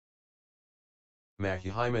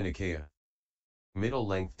Mahihaimanikaya.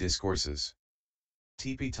 Middle-length discourses.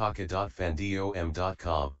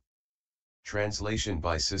 tptaka.fandom.com. Translation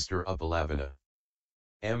by Sister Upalavana.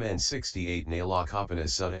 MN 68 Nailakapana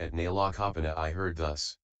Sutta at Nailakapana I heard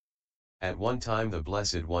thus. At one time the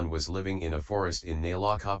Blessed One was living in a forest in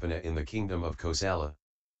Nailakapana in the kingdom of Kosala.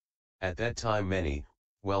 At that time many,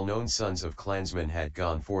 well-known sons of clansmen had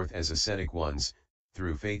gone forth as ascetic ones,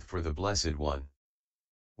 through faith for the Blessed One.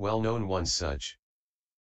 Well-known ones such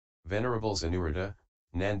Venerables Anuruddha,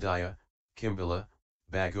 Nandaya, Kimbala,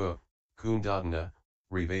 Bhagu, Kundadana,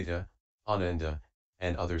 Riveta, Ananda,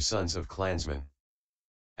 and other sons of clansmen.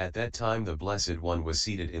 At that time the Blessed One was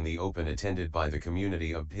seated in the open attended by the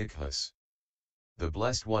community of Bhikkhus. The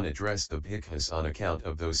Blessed One addressed the Bhikkhus on account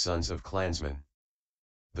of those sons of clansmen.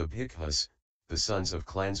 The Bhikkhus, the sons of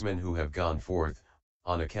clansmen who have gone forth,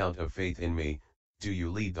 on account of faith in me, do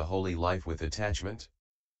you lead the holy life with attachment?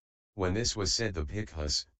 When this was said the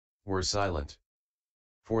Bhikkhus were silent.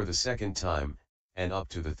 For the second time, and up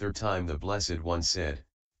to the third time the Blessed One said,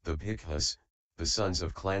 the Bhikkhus, the sons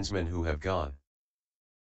of clansmen who have gone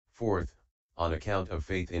forth, on account of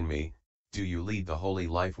faith in me, do you lead the holy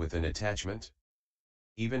life with an attachment?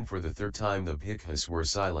 Even for the third time the Bhikkhus were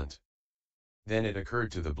silent. Then it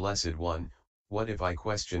occurred to the Blessed One, what if I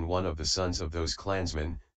question one of the sons of those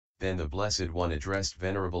clansmen? Then the Blessed One addressed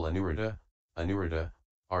Venerable Anuruddha, Anuruddha,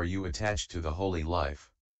 are you attached to the holy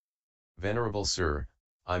life? Venerable Sir,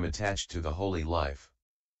 I'm attached to the holy life.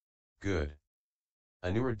 Good.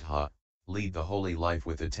 Anuruddha, lead the holy life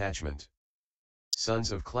with attachment.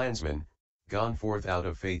 Sons of clansmen, gone forth out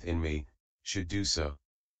of faith in me, should do so.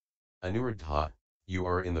 Anuruddha, you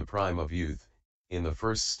are in the prime of youth, in the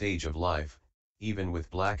first stage of life, even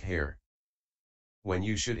with black hair. When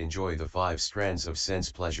you should enjoy the 5 strands of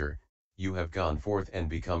sense pleasure, you have gone forth and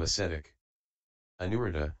become ascetic.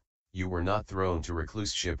 Anuruddha, you were not thrown to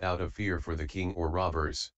recluseship out of fear for the king or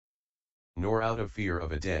robbers. Nor out of fear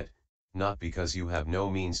of a debt, not because you have no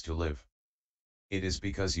means to live. It is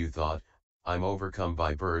because you thought, I'm overcome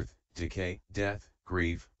by birth, decay, death,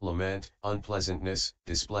 grief, lament, unpleasantness,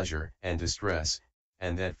 displeasure, and distress,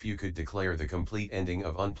 and that few could declare the complete ending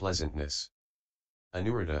of unpleasantness.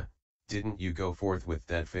 Anuruddha, didn't you go forth with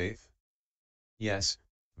that faith? Yes,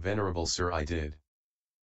 Venerable Sir, I did.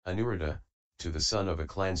 Anuruddha, to the son of a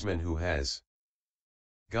clansman who has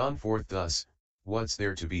gone forth thus, what's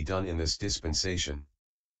there to be done in this dispensation?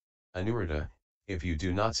 Anuruddha, if you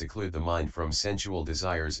do not seclude the mind from sensual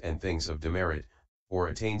desires and things of demerit, or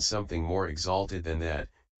attain something more exalted than that,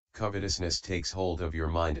 covetousness takes hold of your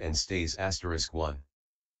mind and stays. *1.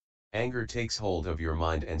 Anger takes hold of your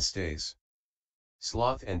mind and stays.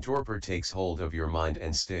 Sloth and torpor takes hold of your mind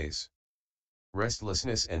and stays.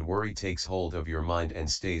 Restlessness and worry takes hold of your mind and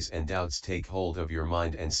stays, and doubts take hold of your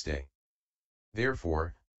mind and stay.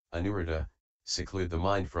 Therefore, Anuruddha, seclude the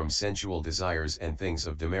mind from sensual desires and things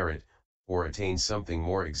of demerit, or attain something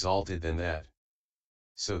more exalted than that.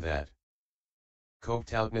 So that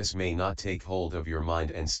covetoutness may not take hold of your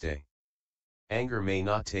mind and stay. Anger may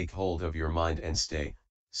not take hold of your mind and stay,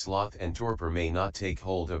 sloth and torpor may not take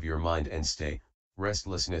hold of your mind and stay,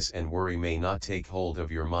 restlessness and worry may not take hold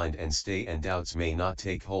of your mind and stay, and doubts may not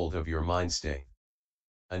take hold of your mind stay.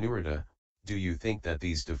 Anuruddha, do you think that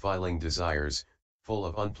these defiling desires, full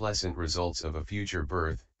of unpleasant results of a future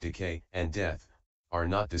birth, decay, and death, are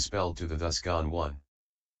not dispelled to the thus gone one?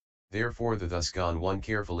 Therefore the thus gone one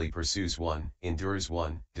carefully pursues one, endures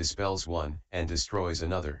one, dispels one, and destroys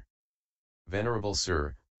another. Venerable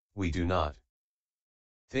Sir, we do not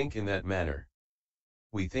think in that manner.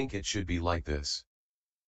 We think it should be like this.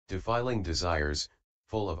 Defiling desires,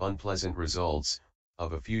 full of unpleasant results,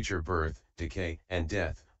 of a future birth, decay, and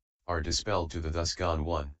death, are dispelled to the thus gone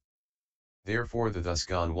one. Therefore the thus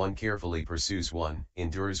gone one carefully pursues one,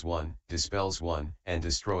 endures one, dispels one, and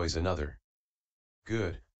destroys another.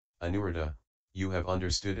 Good, Anuruddha, you have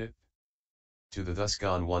understood it? To the thus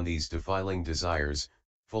gone one these defiling desires,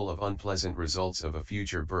 full of unpleasant results of a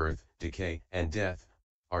future birth, decay, and death,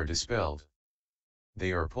 are dispelled.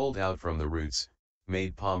 They are pulled out from the roots,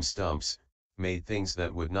 made palm stumps, made things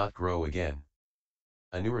that would not grow again.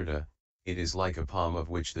 Anuruddha, it is like a palm of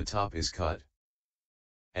which the top is cut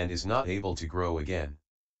and is not able to grow again.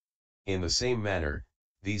 In the same manner,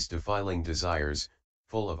 these defiling desires,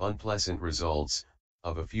 full of unpleasant results,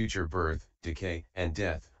 of a future birth, decay, and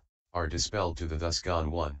death, are dispelled to the thus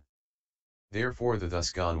gone one. Therefore the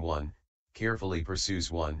thus gone one, carefully pursues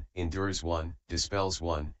one, endures one, dispels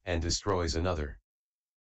one, and destroys another.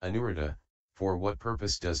 Anuruddha, for what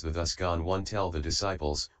purpose does the thus gone one tell the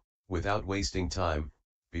disciples, without wasting time,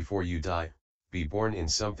 before you die, be born in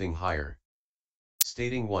something higher?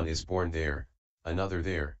 Stating one is born there, another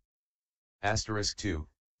there. Asterisk 2,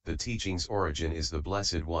 the teaching's origin is the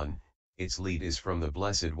Blessed One, its lead is from the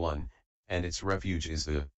Blessed One, and its refuge is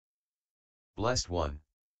the Blessed One.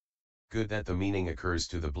 Good that the meaning occurs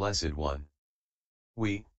to the Blessed One.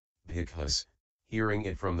 We, bhikkhus, hearing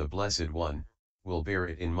it from the Blessed One, will bear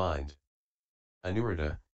it in mind.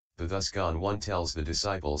 Anuruddha, the thus gone one tells the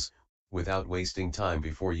disciples, without wasting time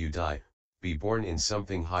before you die, be born in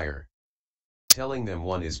something higher. Telling them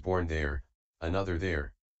one is born there, another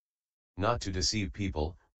there. Not to deceive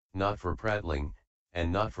people, not for prattling,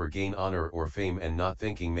 and not for gain honor or fame, and not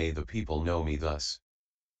thinking may the people know me thus.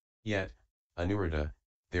 Yet, Anuruddha,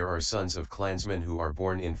 there are sons of clansmen who are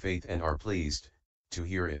born in faith and are pleased to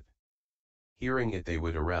hear it. Hearing it they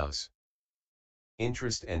would arouse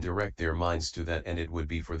interest and direct their minds to that, and it would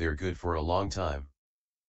be for their good for a long time.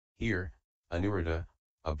 Here, Anuruddha,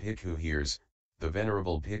 a bhikkhu hears, the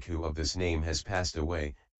venerable bhikkhu of this name has passed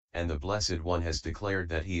away, and the Blessed One has declared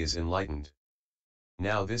that he is enlightened.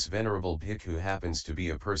 Now this venerable bhikkhu happens to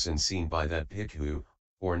be a person seen by that bhikkhu,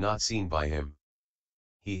 or not seen by him.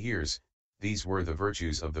 He hears, these were the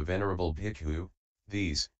virtues of the venerable bhikkhu,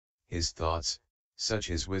 these, his thoughts, such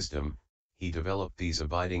his wisdom, he developed these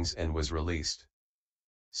abidings and was released.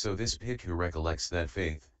 So this bhikkhu recollects that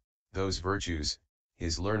faith, those virtues,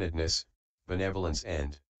 his learnedness, benevolence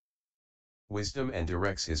and wisdom, and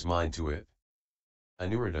directs his mind to it.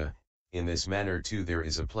 Anuruddha, in this manner too there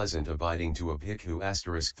is a pleasant abiding to a bhikkhu.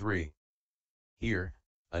 Asterisk 3. Here,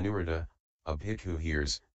 Anuruddha, a bhikkhu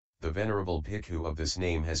hears, the venerable bhikkhu of this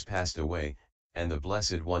name has passed away, and the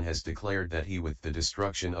Blessed One has declared that he with the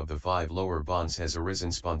destruction of the 5 lower bonds has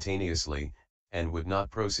arisen spontaneously, and would not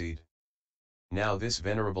proceed. Now this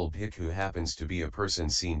venerable bhikkhu happens to be a person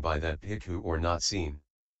seen by that bhikkhu or not seen.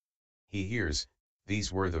 He hears,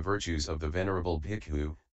 these were the virtues of the venerable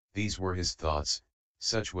bhikkhu, these were his thoughts,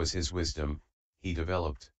 such was his wisdom, he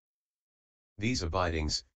developed these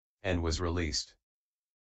abidings, and was released.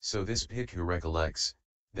 So this bhikkhu recollects,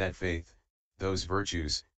 that faith, those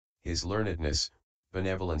virtues, his learnedness,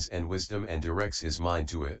 benevolence and wisdom, and directs his mind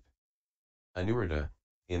to it. Anuruddha,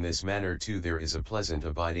 in this manner too there is a pleasant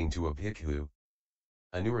abiding to a bhikkhu.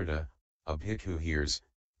 Anuruddha, a bhikkhu hears,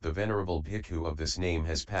 the venerable bhikkhu of this name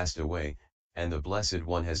has passed away, and the Blessed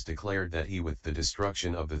One has declared that he with the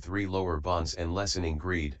destruction of the 3 lower bonds and lessening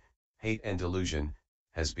greed, hate and delusion,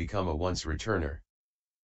 has become a once returner.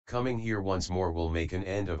 Coming here once more will make an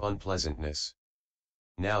end of unpleasantness.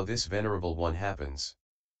 Now this venerable one happens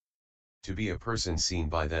to be a person seen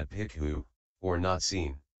by that bhikkhu, or not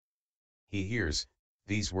seen. He hears,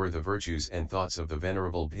 these were the virtues and thoughts of the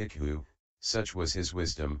venerable bhikkhu, such was his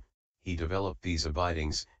wisdom, he developed these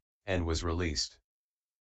abidings, and was released.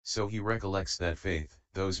 So he recollects that faith,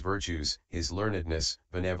 those virtues, his learnedness,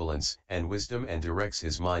 benevolence, and wisdom, and directs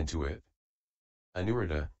his mind to it.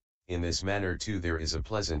 Anuruddha, in this manner too there is a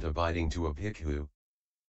pleasant abiding to a bhikkhu.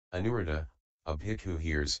 Anuruddha, a bhikkhu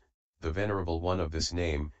hears, the venerable one of this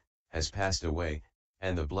name, has passed away,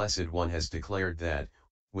 and the Blessed One has declared that,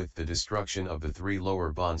 with the destruction of the 3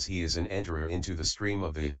 lower bonds he is an enterer into the stream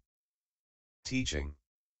of the teaching.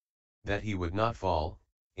 That he would not fall,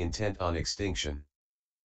 intent on extinction.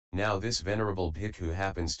 Now this venerable bhikkhu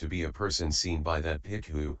happens to be a person seen by that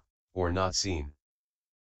bhikkhu, or not seen.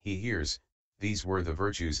 He hears, these were the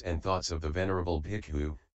virtues and thoughts of the venerable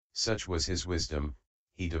bhikkhu, such was his wisdom,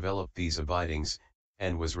 he developed these abidings,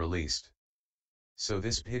 and was released. So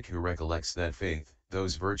this bhikkhu recollects that faith,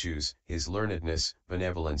 those virtues, his learnedness,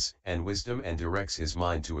 benevolence, and wisdom, and directs his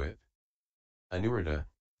mind to it. Anuruddha,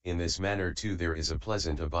 in this manner too there is a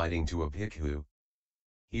pleasant abiding to a bhikkhu.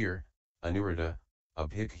 Here, Anuruddha, a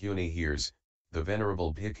bhikkhuni hears, the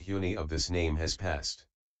venerable bhikkhuni of this name has passed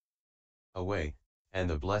away, and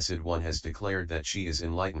the Blessed One has declared that she is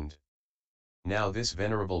enlightened. Now this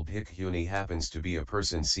venerable bhikkhuni happens to be a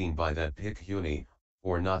person seen by that bhikkhuni,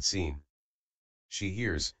 or not seen. She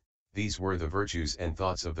hears, these were the virtues and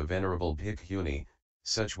thoughts of the venerable bhikkhuni,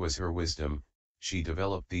 such was her wisdom, she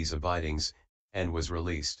developed these abidings, and was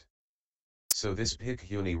released. So this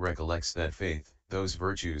bhikkhuni recollects that faith, those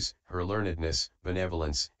virtues, her learnedness,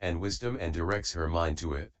 benevolence, and wisdom, and directs her mind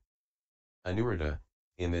to it. Anuruddha,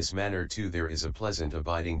 in this manner too there is a pleasant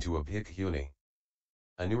abiding to a bhikkhuni.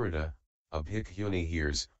 Anuruddha, a bhikkhuni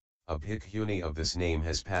hears, a bhikkhuni of this name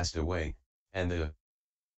has passed away, and the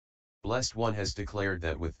Blessed One has declared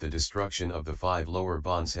that with the destruction of the 5 lower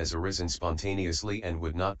bonds has arisen spontaneously and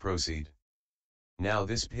would not proceed. Now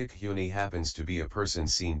this bhikkhuni happens to be a person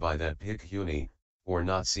seen by that bhikkhuni, or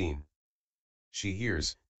not seen. She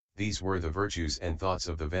hears, these were the virtues and thoughts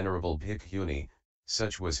of the venerable bhikkhuni,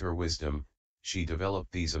 such was her wisdom, she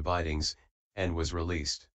developed these abidings, and was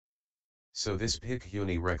released. So this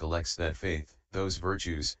Bhikkhuni recollects that faith, those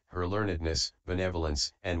virtues, her learnedness,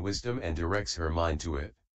 benevolence, and wisdom, and directs her mind to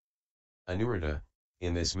it. Anuruddha,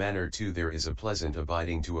 in this manner too there is a pleasant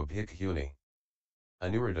abiding to a Bhikkhuni.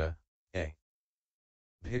 Anuruddha, a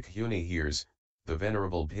Bhikkhuni hears, the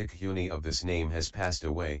Venerable Bhikkhuni of this name has passed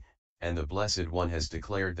away, and the Blessed One has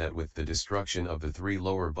declared that with the destruction of the three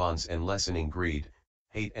lower bonds and lessening greed,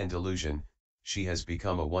 hate and delusion, she has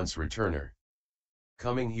become a once returner.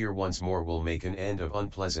 Coming here once more will make an end of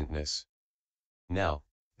unpleasantness. Now,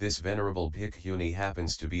 this Venerable Bhikkhuni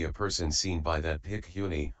happens to be a person seen by that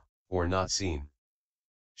Bhikkhuni, or not seen.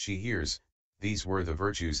 She hears, these were the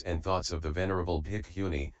virtues and thoughts of the Venerable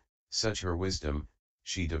Bhikkhuni, such her wisdom,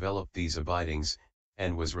 she developed these abidings,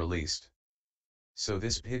 and was released. So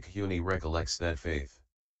this Bhikkhuni recollects that faith,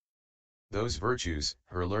 those virtues,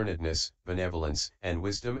 her learnedness, benevolence, and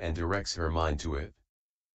wisdom, and directs her mind to it.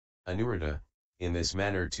 Anuruddha, in this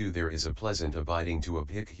manner too there is a pleasant abiding to a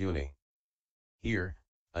Bhikkhuni. Here,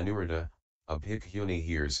 Anuruddha, a Bhikkhuni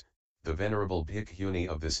hears, the Venerable Bhikkhuni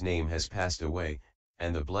of this name has passed away,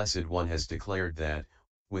 and the Blessed One has declared that,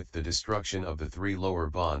 with the destruction of the three lower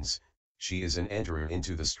bonds, she is an enterer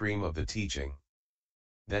into the stream of the teaching.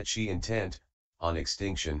 That she intent, on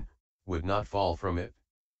extinction, would not fall from it.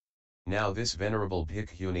 Now this Venerable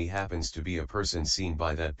Bhikkhuni happens to be a person seen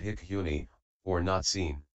by that Bhikkhuni, or not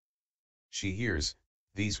seen. She hears,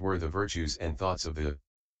 these were the virtues and thoughts of the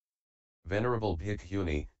Venerable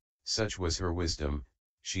Bhikkhuni, such was her wisdom,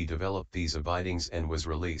 she developed these abidings and was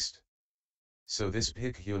released. So this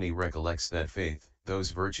Bhikkhuni recollects that faith,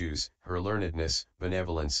 those virtues, her learnedness,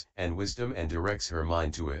 benevolence, and wisdom, and directs her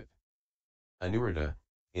mind to it. Anuruddha,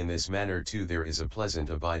 in this manner too there is a pleasant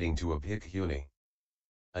abiding to a Bhikkhuni.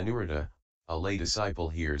 Anuruddha, a lay disciple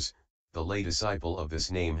hears, the lay disciple of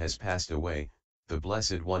this name has passed away, the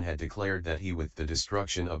Blessed One had declared that he with the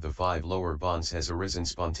destruction of the five lower bonds has arisen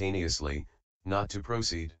spontaneously, not to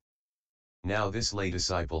proceed. Now this lay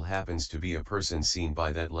disciple happens to be a person seen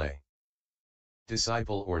by that lay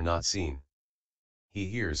disciple or not seen. He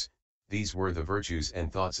hears, these were the virtues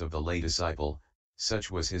and thoughts of the lay disciple,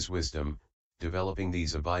 such was his wisdom, developing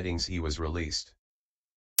these abidings he was released.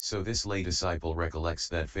 So this lay disciple recollects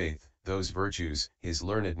that faith, those virtues, his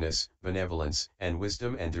learnedness, benevolence, and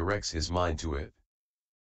wisdom, and directs his mind to it.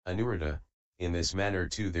 Anuruddha, in this manner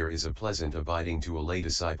too there is a pleasant abiding to a lay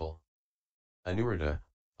disciple. Anuruddha,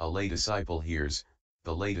 a lay disciple hears,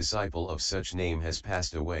 the lay disciple of such name has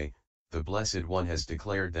passed away, the Blessed One has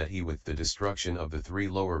declared that he with the destruction of the three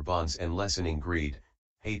lower bonds and lessening greed,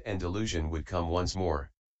 hate and delusion would come once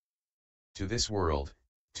more to this world,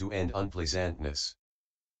 to end unpleasantness.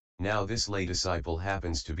 Now this lay disciple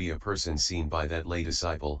happens to be a person seen by that lay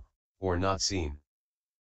disciple, or not seen.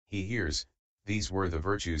 He hears, these were the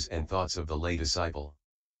virtues and thoughts of the lay disciple.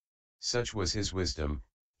 Such was his wisdom,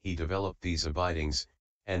 he developed these abidings,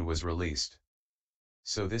 and was released.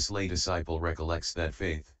 So this lay disciple recollects that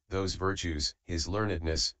faith, those virtues, his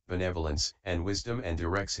learnedness, benevolence, and wisdom, and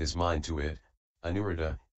directs his mind to it.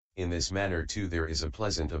 Anuruddha, in this manner too there is a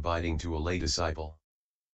pleasant abiding to a lay disciple.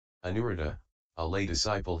 Anuruddha, a lay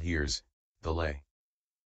disciple hears, the lay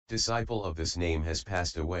disciple of this name has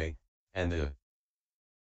passed away, and the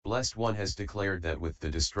Blessed One has declared that with the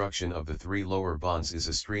destruction of the three lower bonds is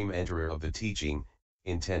a stream enterer of the teaching,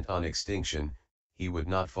 intent on extinction, he would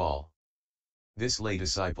not fall. This lay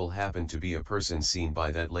disciple happened to be a person seen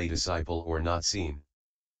by that lay disciple or not seen.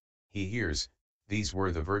 He hears, these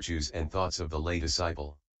were the virtues and thoughts of the lay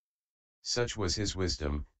disciple. Such was his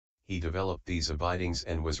wisdom, he developed these abidings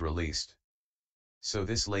and was released. So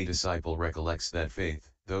this lay disciple recollects that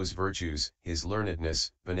faith, those virtues, his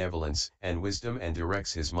learnedness, benevolence, and wisdom, and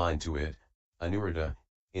directs his mind to it. Anuruddha,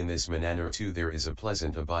 in this manner too there is a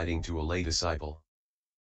pleasant abiding to a lay disciple.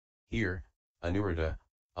 Here, Anuruddha,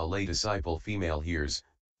 a lay disciple female hears,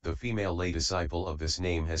 the female lay disciple of this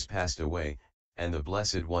name has passed away, and the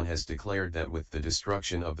Blessed One has declared that with the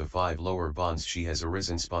destruction of the five lower bonds she has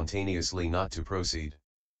arisen spontaneously not to proceed.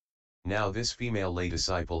 Now this female lay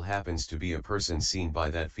disciple happens to be a person seen by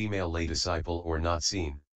that female lay disciple or not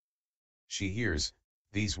seen. She hears,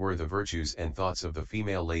 these were the virtues and thoughts of the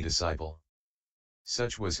female lay disciple.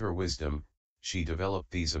 Such was her wisdom, she developed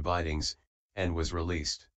these abidings, and was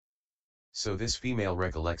released. So this female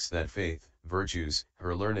recollects that faith, virtues,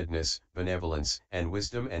 her learnedness, benevolence, and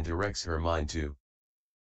wisdom, and directs her mind to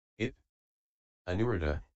it.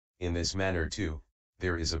 Anuruddha, in this manner too,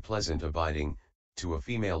 there is a pleasant abiding to a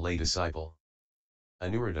female lay disciple.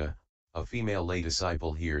 Anuruddha, a female lay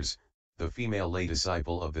disciple hears, the female lay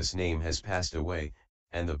disciple of this name has passed away,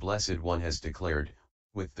 and the Blessed One has declared,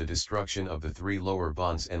 with the destruction of the three lower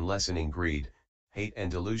bonds and lessening greed, hate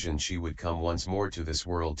and delusion she would come once more to this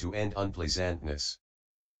world to end unpleasantness.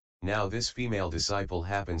 Now this female disciple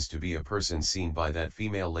happens to be a person seen by that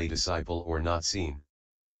female lay disciple or not seen.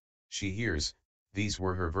 She hears, these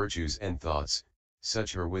were her virtues and thoughts,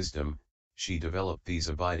 such her wisdom, she developed these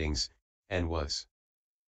abidings, and was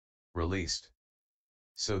released.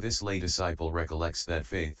 So this lay disciple recollects that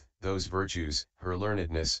faith, those virtues, her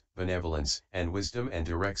learnedness, benevolence, and wisdom and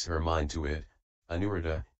directs her mind to it.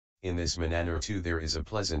 Anuruddha, in this manner too there is a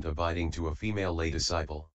pleasant abiding to a female lay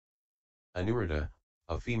disciple. Anuruddha,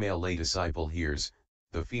 a female lay disciple hears,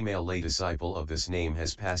 the female lay disciple of this name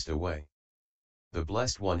has passed away. The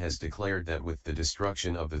Blessed One has declared that with the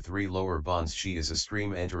destruction of the three lower bonds she is a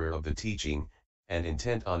stream enterer of the teaching, and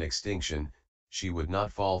intent on extinction, she would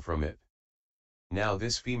not fall from it. Now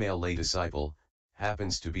this female lay disciple,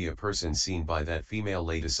 happens to be a person seen by that female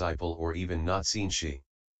lay disciple or even not seen she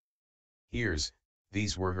hears,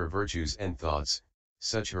 these were her virtues and thoughts,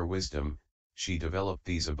 such her wisdom, she developed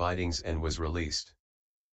these abidings and was released.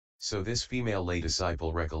 So this female lay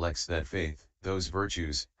disciple recollects that faith, those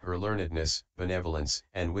virtues, her learnedness, benevolence,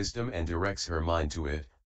 and wisdom and directs her mind to it.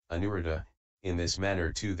 Anuruddha, in this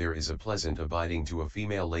manner too there is a pleasant abiding to a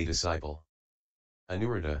female lay disciple.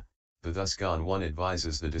 Anuruddha, the thus gone one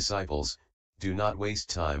advises the disciples, do not waste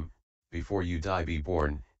time, before you die be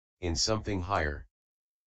born, in something higher.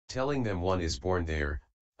 Telling them one is born there,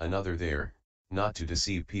 another there, not to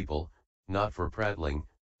deceive people, not for prattling,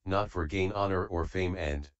 not for gain honor or fame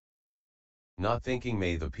and not thinking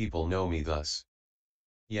may the people know me thus.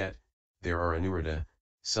 Yet, there are Anuruddha,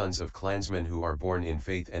 sons of clansmen who are born in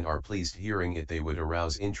faith and are pleased hearing it they would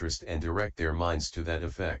arouse interest and direct their minds to that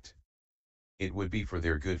effect. It would be for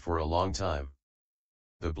their good for a long time.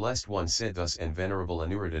 The Blessed One said thus and Venerable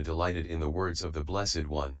Anuruddha delighted in the words of the Blessed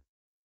One.